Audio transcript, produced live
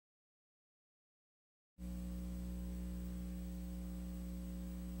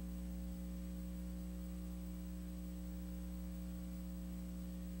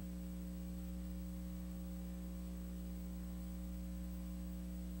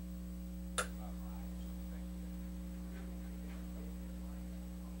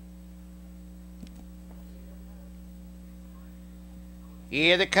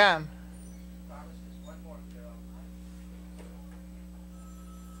Here they come.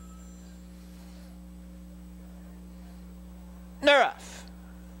 They're off.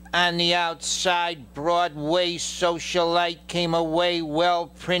 On the outside, Broadway Socialite came away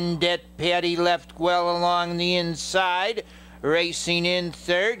well. Prindette Patty left well along the inside. Racing in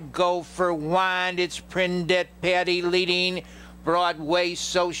third, Go for Wand. It's Prindette Patty leading. Broadway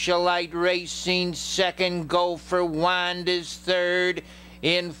Socialite racing second. Go for Wand is third.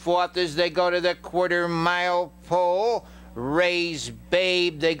 In fourth as they go to the quarter-mile pole. Ray's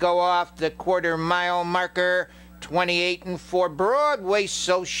Babe, they go off the quarter-mile marker. 28 and 4. Broadway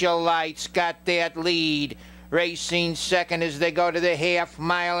Socialite's got that lead. Racing second as they go to the half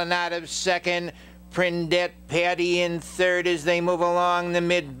mile and out of second. Prindette Patty in third as they move along the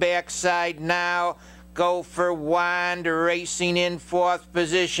mid-backside now. Go for Wand racing in fourth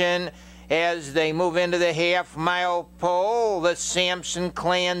position. As they move into the half-mile pole, the Sampson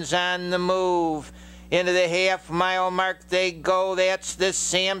clan's on the move. Into the half-mile mark they go. That's the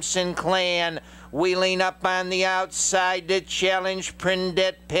Sampson clan. Wheeling up on the outside to challenge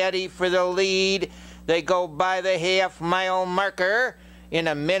Prindette Patty for the lead. They go by the half-mile marker. In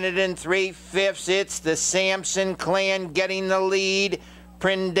a minute and 3/5, it's the Sampson clan getting the lead.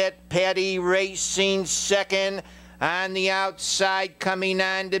 Prindette Patty racing second. On the outside, coming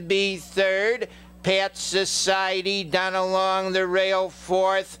on to be third. Pat Society down along the rail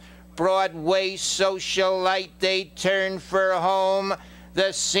fourth. Broadway Socialite, they turn for home.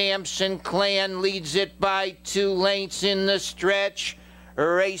 The Sampson clan leads it by 2 lengths in the stretch.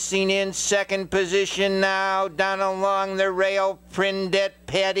 Racing in second position now, down along the rail, Prindette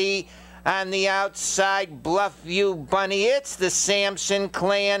Patty. On the outside, Bluffview Bunny. It's the Sampson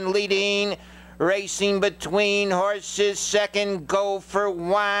clan leading. Racing between horses, second, Go for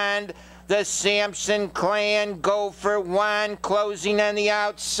Wand. The Sampson clan, Go for Wand, closing on the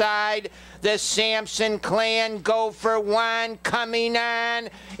outside. The Sampson clan, Go for Wand, coming on.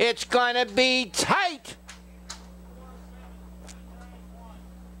 It's gonna be tight.